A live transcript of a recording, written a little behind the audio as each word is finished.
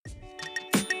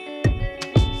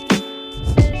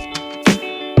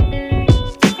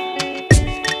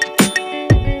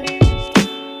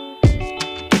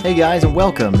Hey guys, and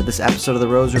welcome to this episode of the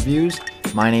Rose Reviews.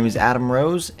 My name is Adam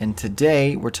Rose, and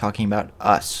today we're talking about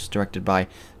Us, directed by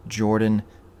Jordan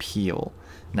Peele.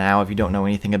 Now, if you don't know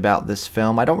anything about this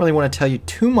film, I don't really want to tell you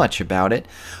too much about it.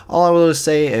 All I will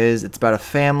say is it's about a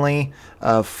family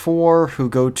of four who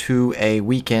go to a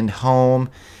weekend home,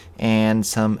 and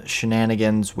some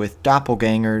shenanigans with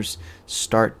doppelgangers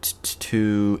start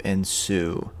to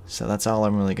ensue. So that's all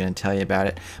I'm really going to tell you about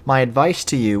it. My advice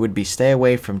to you would be stay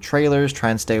away from trailers, try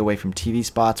and stay away from TV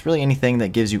spots, really anything that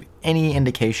gives you any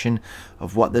indication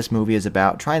of what this movie is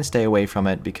about. Try and stay away from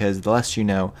it, because the less you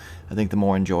know, I think the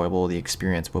more enjoyable the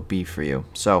experience will be for you.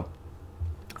 So,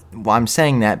 well, I'm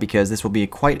saying that because this will be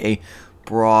quite a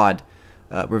broad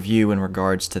review in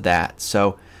regards to that.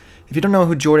 So, if you don't know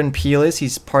who Jordan Peele is,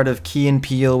 he's part of Key and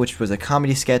Peele, which was a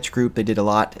comedy sketch group. They did a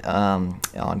lot on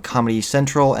Comedy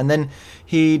Central, and then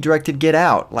he directed Get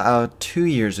Out 2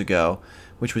 years ago,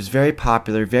 which was very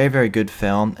popular, very, very good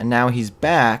film, and now he's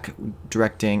back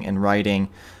directing and writing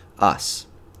Us.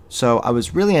 So I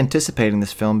was really anticipating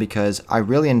this film because I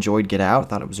really enjoyed Get Out. I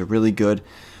thought it was a really good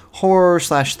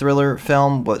horror/thriller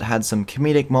film, but had some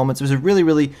comedic moments. It was a really,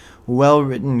 really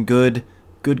well-written, good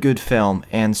film,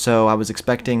 and so I was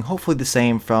expecting hopefully the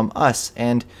same from Us.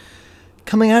 And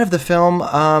coming out of the film,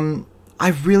 I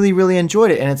really, really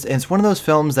enjoyed it, and it's one of those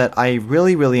films that I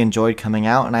really, really enjoyed coming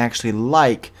out, and I actually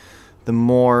like the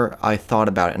more I thought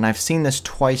about it. And I've seen this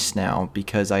twice now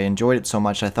because I enjoyed it so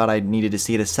much. I thought I needed to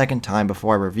see it a second time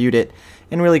before I reviewed it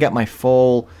and really got my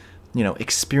full,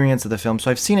 experience of the film. So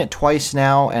I've seen it twice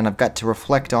now, and I've got to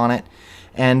reflect on it,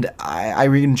 and I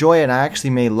enjoy it, and I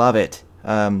actually may love it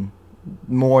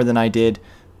more than I did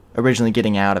originally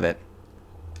getting out of it.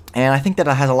 And I think that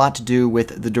it has a lot to do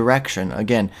with the direction,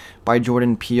 again, by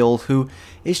Jordan Peele, who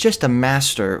is just a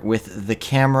master with the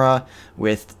camera,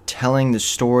 with telling the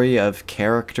story of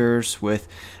characters, with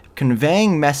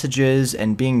conveying messages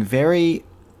and being very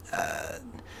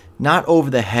not over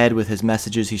the head with his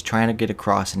messages he's trying to get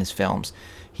across in his films.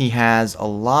 He has a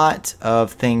lot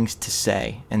of things to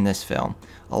say in this film,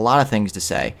 a lot of things to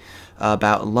say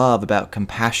about love, about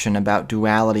compassion, about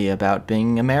duality, about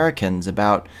being Americans,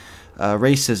 about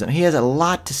racism. He has a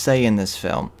lot to say in this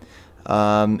film,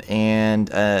 and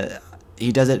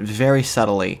he does it very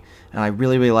subtly, and I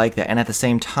really, really like that. And at the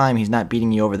same time, he's not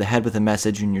beating you over the head with a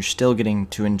message, and you're still getting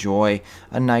to enjoy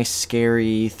a nice,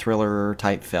 scary,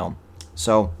 thriller-type film.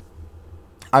 So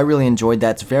I really enjoyed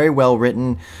that. It's very well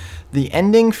written. The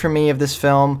ending for me of this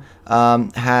film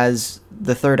has,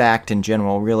 the third act in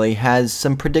general really has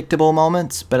some predictable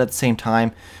moments, but at the same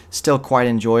time still quite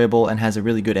enjoyable and has a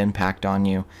really good impact on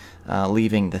you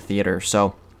leaving the theater.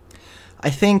 So I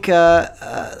think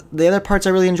the other parts I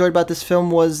really enjoyed about this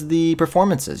film was the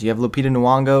performances. You have Lupita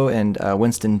Nyong'o and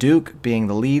Winston Duke being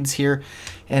the leads here,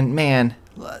 and man,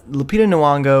 Lupita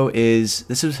Nyong'o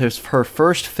this is her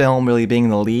first film really being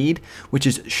the lead, which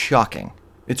is shocking.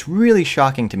 It's really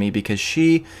shocking to me because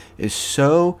she is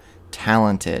so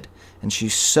talented, and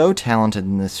she's so talented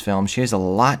in this film. She has a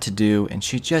lot to do, and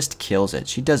she just kills it.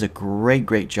 She does a great,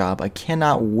 great job. I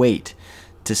cannot wait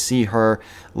to see her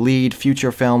lead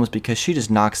future films because she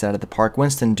just knocks it out of the park.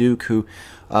 Winston Duke, who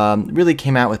really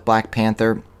came out with Black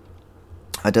Panther,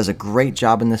 does a great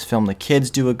job in this film. The kids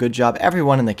do a good job.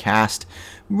 Everyone in the cast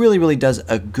really, really does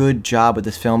a good job with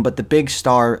this film, but the big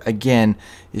star, again,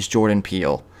 is Jordan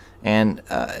Peele. And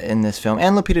in this film,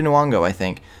 and Lupita Nyong'o, I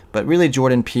think, but really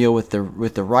Jordan Peele with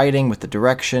the writing, with the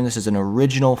direction. This is an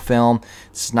original film.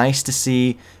 It's nice to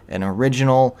see an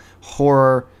original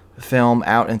horror film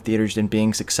out in theaters and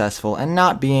being successful and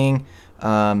not being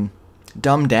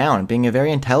dumbed down, being a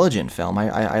very intelligent film.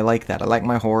 I like that. I like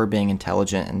my horror being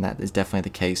intelligent, and that is definitely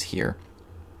the case here.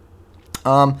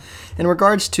 In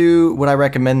regards to would I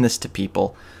recommend this to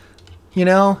people,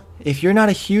 if you're not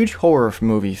a huge horror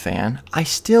movie fan, I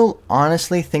still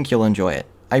honestly think you'll enjoy it.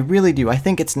 I really do. I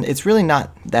think it's really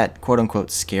not that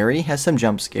quote-unquote scary. It has some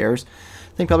jump scares.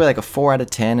 I think probably like a 4 out of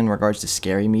 10 in regards to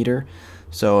scary meter.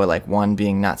 So like 1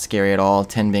 being not scary at all,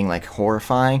 10 being like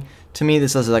horrifying. To me,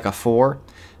 this is like a 4.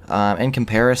 In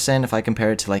comparison, if I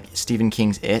compare it to like Stephen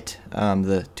King's It,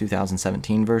 the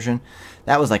 2017 version,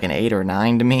 that was like an 8 or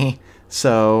 9 to me.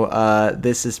 So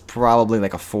this is probably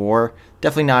like a 4.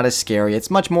 Definitely not as scary.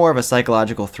 It's much more of a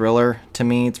psychological thriller to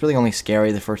me. It's really only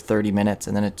scary the first 30 minutes,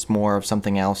 and then it's more of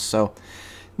something else. So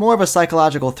more of a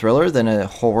psychological thriller than a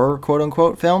horror,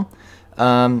 quote-unquote, film.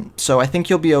 So I think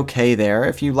you'll be okay there.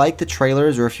 If you like the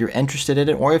trailers, or if you're interested in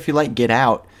it, or if you like Get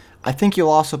Out, I think you'll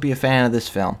also be a fan of this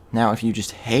film. Now, if you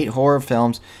just hate horror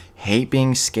films, hate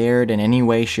being scared in any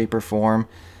way, shape, or form,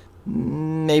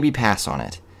 maybe pass on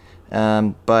it.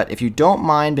 But if you don't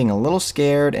mind being a little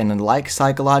scared and like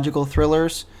psychological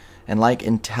thrillers, and like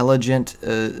intelligent,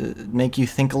 make you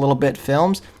think a little bit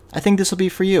films, I think this will be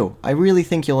for you. I really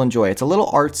think you'll enjoy it. It's a little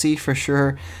artsy for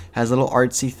sure, has little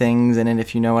artsy things in it,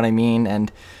 if you know what I mean,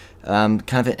 and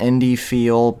kind of an indie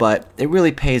feel, but it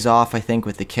really pays off, I think,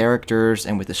 with the characters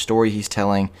and with the story he's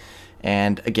telling.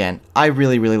 And again, I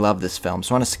really, really love this film.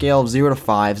 So on a scale of 0 to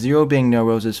 5, 0 being No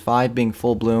Roses, 5 being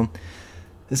Full Bloom,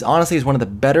 this honestly is one of the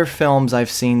better films I've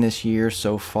seen this year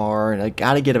so far. I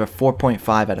gotta give it a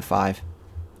 4.5 out of 5.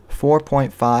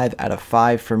 4.5 out of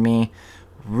 5 for me.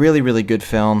 Really, really good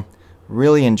film.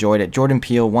 Really enjoyed it. Jordan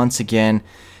Peele, once again,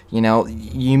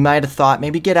 you might have thought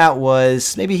maybe Get Out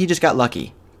maybe he just got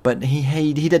lucky. But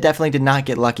he definitely did not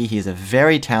get lucky. He's a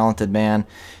very talented man,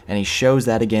 and he shows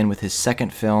that again with his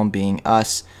second film being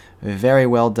Us. Very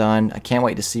well done. I can't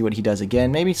wait to see what he does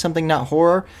again. Maybe something not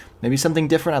horror, maybe something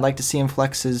different. I'd like to see him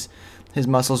flex his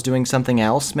muscles doing something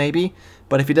else, maybe.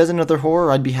 But if he does another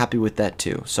horror, I'd be happy with that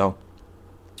too. So,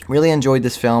 really enjoyed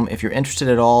this film. If you're interested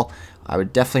at all, I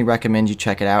would definitely recommend you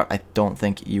check it out. I don't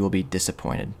think you will be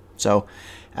disappointed. So,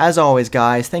 as always,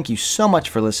 guys, thank you so much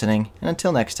for listening. And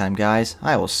until next time, guys,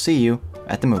 I will see you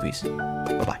at the movies.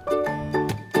 Bye-bye.